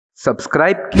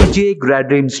Subscribe कीजिए ग्रैड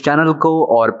dreams channel को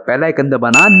और बेल आइकन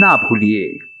दबाना ना भूलिए।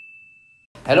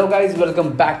 Hello guys, welcome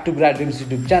back to Grad-Dreams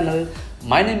YouTube channel.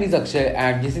 My name is Akshay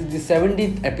and this is the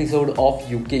 17th episode of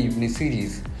UK Uni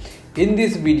series. In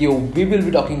this video, we will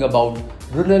be talking about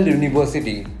Brunel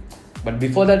University. But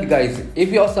before that guys,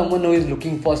 if you are someone who is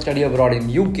looking for study abroad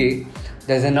in UK,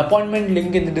 there's an appointment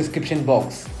link in the description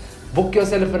box. Book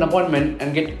yourself an appointment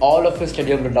and get all of your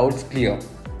study abroad doubts clear.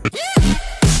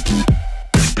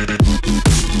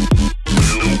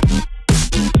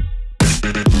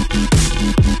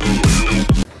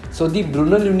 So the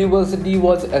Brunel University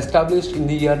was established in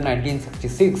the year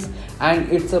 1966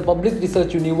 and it's a public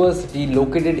research university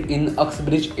located in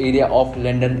Uxbridge area of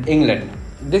London, England.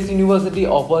 This university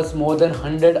offers more than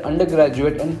 100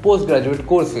 undergraduate and postgraduate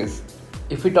courses.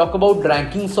 If we talk about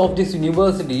rankings of this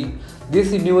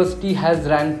university has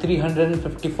ranked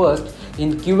 351st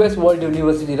in QS World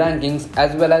University Rankings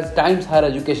as well as Times Higher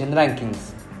Education Rankings.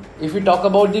 If we talk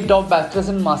about the top bachelor's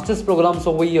and master's programs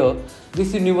over here,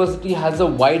 this university has a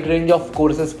wide range of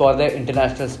courses for their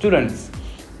international students.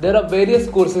 There are various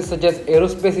courses such as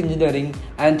aerospace engineering,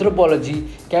 anthropology,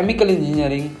 chemical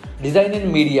engineering, design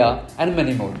and media, and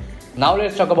many more. Now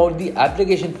let's talk about the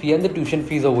application fee and the tuition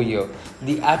fees over here.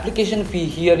 The application fee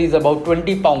here is about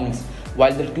 £20,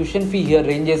 while the tuition fee here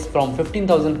ranges from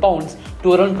 £15,000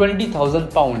 to around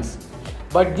 £20,000.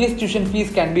 But these tuition fees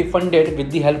can be funded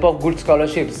with the help of good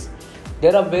scholarships.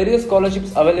 There are various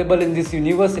scholarships available in this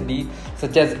university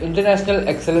such as International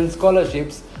Excellence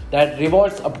Scholarships that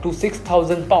rewards up to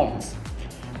 £6,000.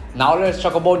 Now let's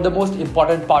talk about the most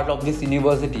important part of this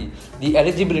university, the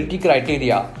eligibility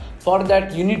criteria. For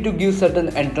that you need to give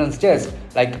certain entrance tests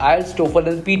like IELTS, TOEFL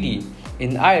and PT.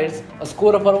 In IELTS, a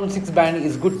score of around 6 band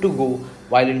is good to go,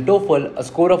 while in TOEFL, a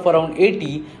score of around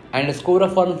 80 and a score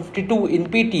of around 52 in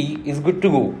PT is good to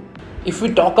go. If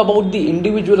we talk about the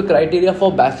individual criteria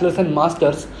for bachelor's and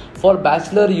master's, for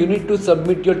bachelor you need to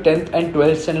submit your 10th and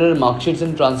 12th standard mark sheets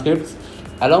and transcripts.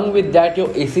 Along with that your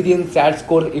ACT and SAT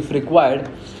score if required,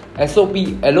 SOP,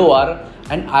 LOR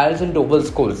and IELTS and TOEFL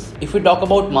scores. If we talk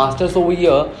about masters over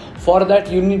here, for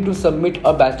that you need to submit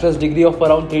a bachelor's degree of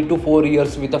around 3 to 4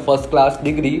 years with a first class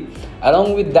degree.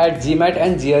 Along with that GMAT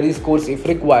and GRE scores if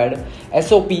required,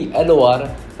 SOP,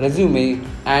 LOR, resume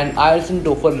and IELTS and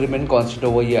TOEFL remain constant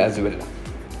over here as well.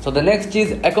 So the next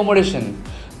is accommodation.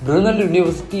 Brunel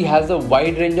University has a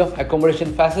wide range of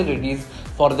accommodation facilities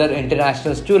for their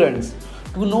international students.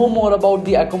 To know more about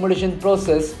the accommodation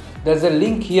process, there's a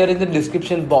link here in the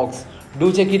description box.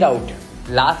 Do check it out.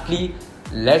 Lastly,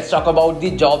 let's talk about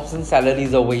the jobs and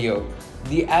salaries over here.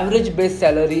 The average base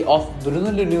salary of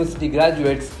Brunel University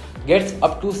graduates gets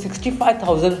up to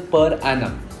 65,000 per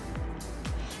annum.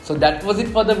 So that was it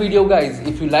for the video guys.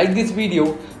 If you like this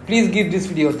video, please give this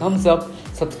video a thumbs up,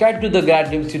 subscribe to the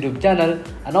Grad-Dreams YouTube channel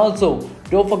and also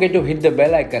don't forget to hit the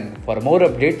bell icon for more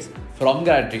updates from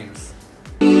Grad-Dreams.